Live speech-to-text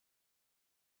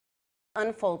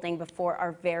unfolding before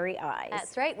our very eyes.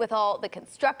 That's right. With all the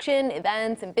construction,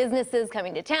 events, and businesses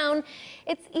coming to town,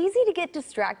 it's easy to get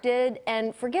distracted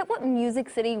and forget what Music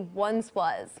City once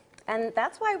was. And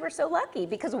that's why we're so lucky,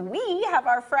 because we have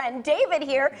our friend David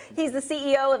here. He's the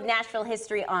CEO of Nashville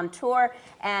History on Tour,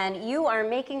 and you are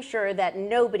making sure that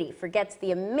nobody forgets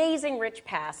the amazing rich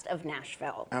past of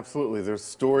Nashville. Absolutely. There's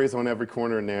stories on every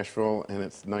corner in Nashville, and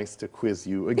it's nice to quiz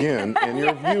you again, and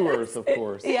your viewers, of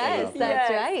course. Yes, that's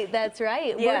right. That's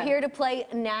right. Yeah. We're here to play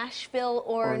Nashville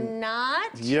or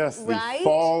Not. Yes, the right?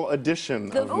 fall edition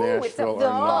of Nashville it's a or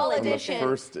fall Not edition. on the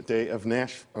first day of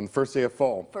on the first day of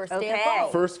fall. First day of Okay. fall.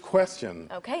 First question.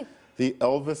 Okay. The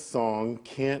Elvis song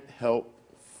 "Can't Help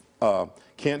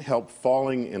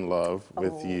Falling in Love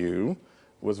with You"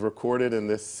 was recorded in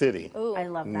this city. Ooh. I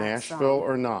love that Nashville song.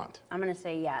 or not? I'm going to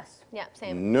say yes. Yeah,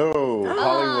 same. No,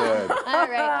 Hollywood. All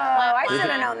right. Oh, I should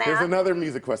have known Here's that. another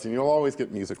music question. You'll always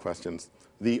get music questions.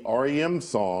 The REM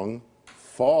song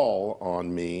 "Fall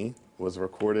on Me" was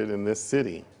recorded in this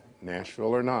city.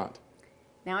 Nashville or not?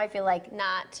 Now I feel like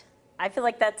Not.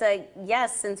 that's a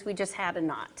yes, since we just had a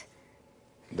not.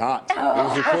 Not. It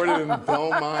was recorded in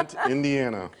Belmont,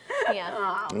 Indiana. Yeah.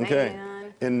 Oh, Okay.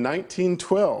 man. In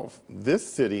 1912, this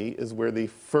city is where the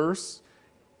first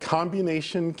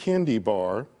combination candy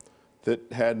bar that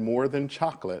had more than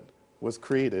chocolate was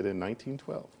created in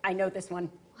 1912. I know this one.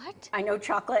 What? I know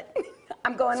chocolate.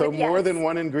 I'm going So with yes. more than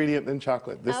one ingredient than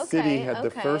chocolate. This city had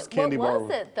the first candy bar. What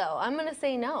was it, though? I'm going to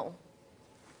say no.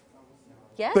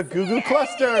 Yes? The Goo Goo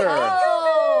Cluster.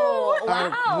 Oh,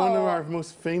 wow. One of our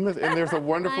most famous, and there's a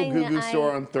wonderful Goo Goo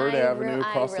store on 3rd Avenue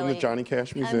across from the Johnny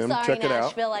Cash Museum. I'm sorry, Check it out.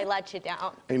 Nashville, I let you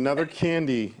down. Another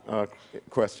candy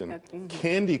question.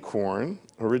 Candy corn,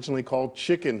 originally called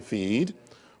chicken feed,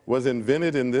 was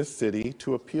invented in this city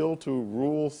to appeal to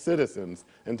rural citizens.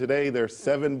 And today there's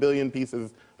 7 billion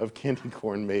pieces of candy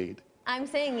corn made. I'm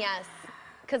saying yes,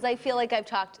 because I feel like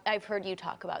I've heard you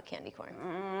talk about candy corn.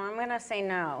 I'm going to say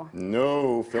no.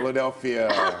 No, Philadelphia.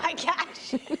 Oh my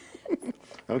gosh.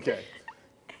 Okay.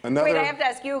 Another. Wait, I have to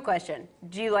ask you a question.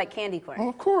 Do you like candy corn? Oh,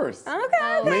 of course.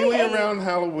 Okay. Mainly around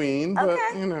Halloween, but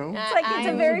Okay. you know. It's like it's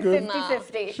a I'm very good.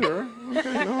 50-50. Sure.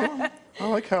 Okay, no, I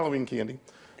like Halloween candy.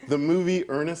 The movie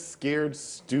Ernest Scared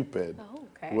Stupid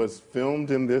okay. was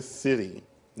filmed in this city.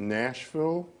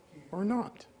 Nashville or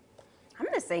not? I'm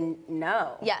going to say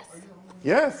no. Yes.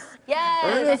 Yes. Yes.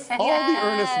 Ernest, all the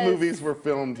Ernest movies were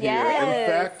filmed here. Yes.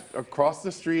 In fact, across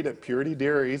the street at Purity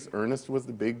Dairies, Ernest was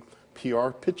the big PR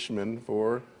pitchman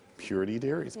for Purity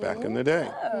Dairies back in the day.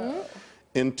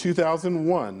 In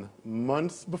 2001,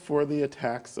 months before the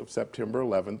attacks of September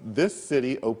 11th, this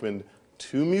city opened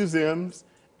 2 museums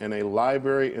and a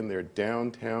library in their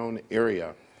downtown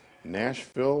area.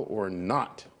 Nashville or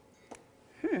not?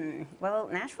 Well,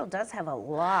 Nashville does have a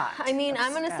lot. I mean, of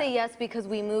I'm going to stuff. say yes because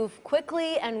we move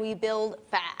quickly and we build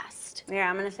fast. Yeah,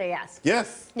 I'm going to say yes.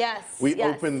 Yes. Yes. We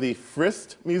yes. opened the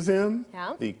Frist Museum,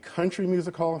 Yeah. the Country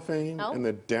Music Hall of Fame, Oh. and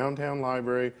the Downtown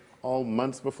Library, all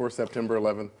months before September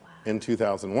 11th in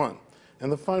 2001.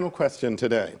 And the final question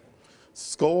today.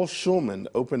 Skull Schulman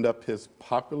opened up his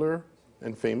popular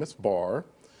and famous bar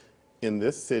in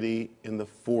this city in the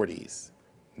 40s.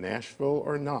 Nashville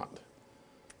or not?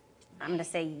 I'm going to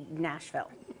say Nashville.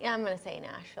 Yeah, I'm going to say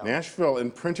Nashville. Nashville in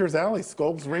Printer's Alley,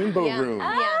 Sculp's Rainbow Yeah. Room.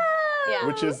 Yeah. Yeah.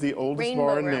 Which is the oldest Rainbow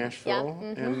bar in Room. Nashville, Yeah.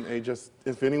 and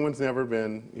if anyone's never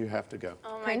been, you have to go.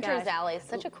 Oh my Printer's gosh. Alley is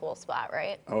such a cool spot,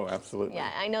 right? Oh, absolutely.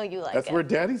 Yeah, I know you like That's it. where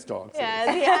Daddy's dogs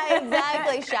Yeah, yeah,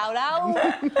 exactly. Shout out.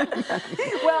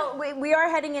 Well, we are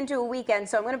heading into a weekend,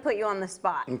 so I'm going to put you on the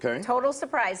spot. Okay. Total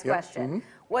surprise Yep, question.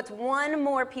 What's one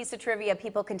more piece of trivia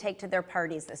people can take to their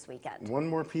parties this weekend? One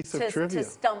more piece of To trivia.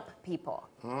 stump people.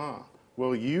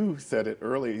 Well, you said it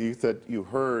earlier. You said you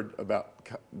heard about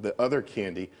the other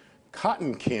candy.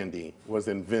 Cotton candy was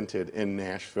invented in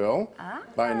Nashville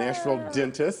by a Nashville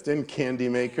dentist and candy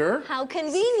maker. How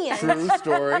convenient. True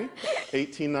story.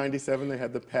 1897, they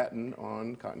had the patent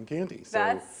on cotton candy. So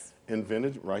That's-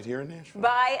 invented right here in Nashville.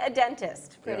 By a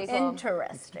dentist. Pretty cool.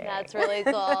 Interesting. That's really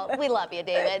cool. We love you,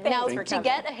 David. Now, for to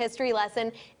get a history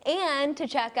lesson and to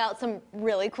check out some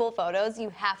really cool photos, you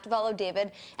have to follow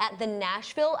David at the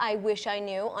Nashville I Wish I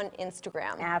Knew on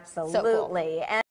Instagram. Absolutely. So cool.